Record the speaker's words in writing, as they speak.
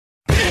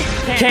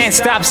Can't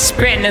stop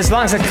spitting as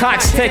long as the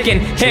clock's ticking.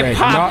 Hip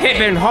hop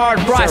hitting, hard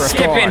rock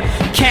skipping.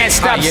 Can't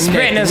stop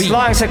spitting as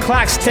long as the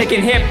clock's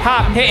ticking. Hip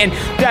hop hitting,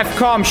 Def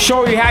Calm,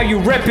 show you how you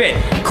rip it.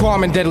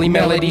 Calm and deadly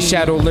melody,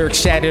 shadow lurk,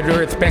 shattered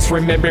earth. Best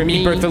remember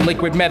me, birth of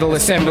liquid metal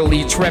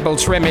assembly. Treble,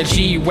 tremor,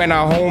 G when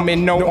I home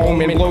in no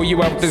omen. Blow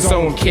you out the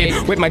zone,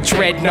 kid, with my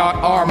dreadnought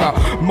armor.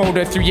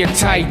 Motor through your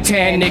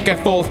Titanic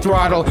at full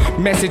throttle.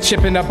 Message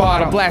chip in a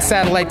bottle. Blast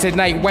satellite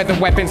tonight. Weather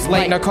weapons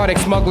light. Narcotic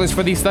smugglers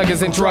for these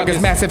thuggers and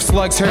druggers. Massive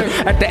slugs hurt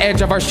at the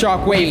edge of our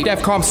shockwave.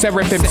 Defcom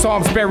seraphim,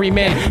 psalms bury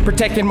men.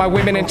 Protecting my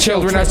women and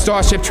children. Our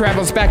starship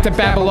travels back to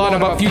Babylon.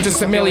 About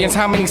futures of millions.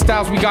 How many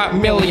styles we got?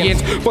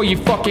 Millions. For you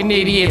fucking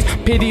idiots.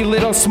 Pity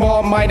little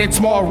small-minded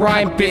small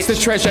rhyme bits. The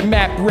treasure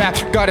map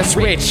rap got us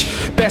rich.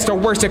 Best or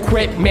worst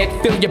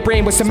equipment. Fill your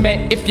brain with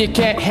cement if you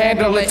can't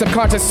handle it.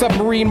 Subconscious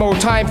submarine mode.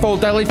 Time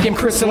fold. Dilithium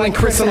crystalline.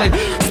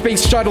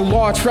 Space shuttle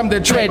launch from the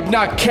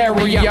dreadnought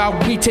carrier.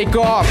 We take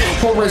off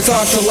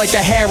horizontal like the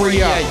Harrier.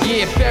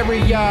 Yeah,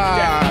 bury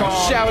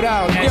ya. Shout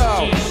out,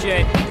 yo.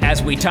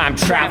 As we time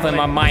traveling,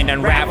 my mind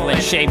unraveling,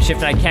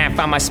 shapeshifting, I can't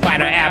find my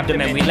spine or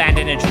abdomen. We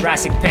landed in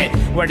Jurassic Pit,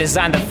 where I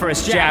designed the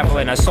first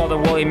javelin. I saw the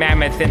woolly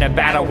mammoth in a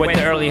battle with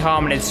the early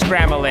hominids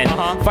scrambling,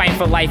 fighting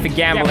for life and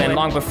gambling,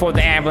 long before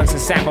the ambulance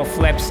and sample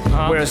flips.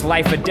 Where it's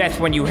life or death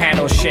when you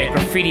handle shit.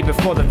 Graffiti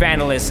before the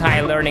vandalists,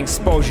 high learning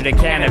exposure to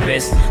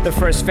cannabis. The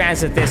first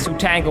fans of this who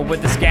tangle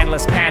with the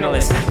scandalous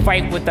panelists,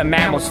 fight with the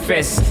mammal's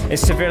fists.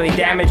 It's severely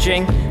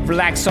damaging.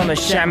 Relax on the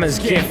shaman's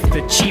gift.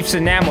 The chief's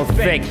enamel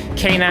thick.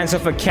 Canines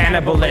of a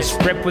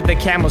cannibalist. Rip with the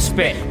camel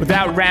spit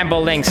without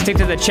rambling. Stick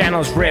to the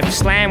channel's riff.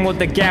 Slam with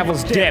the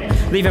gavel's dip.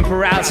 Leaving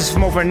paralysis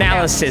from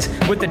over-analysis.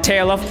 With the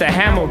tail off the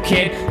Hamel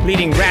kid.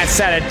 Leading rats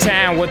out of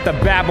town with the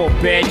babble,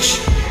 bitch.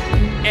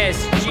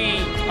 SG.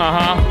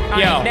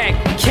 Yo.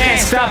 Can't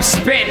stop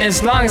spitting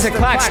as long as the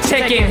clock's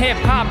ticking. Hip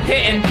hop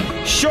hitting.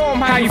 Show 'em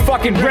how you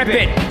fucking rip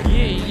it.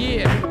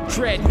 Yeah.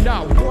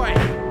 Dreadnought 1.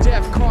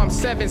 Defcom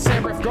 7.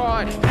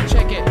 SeraphGuard.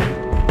 Check it.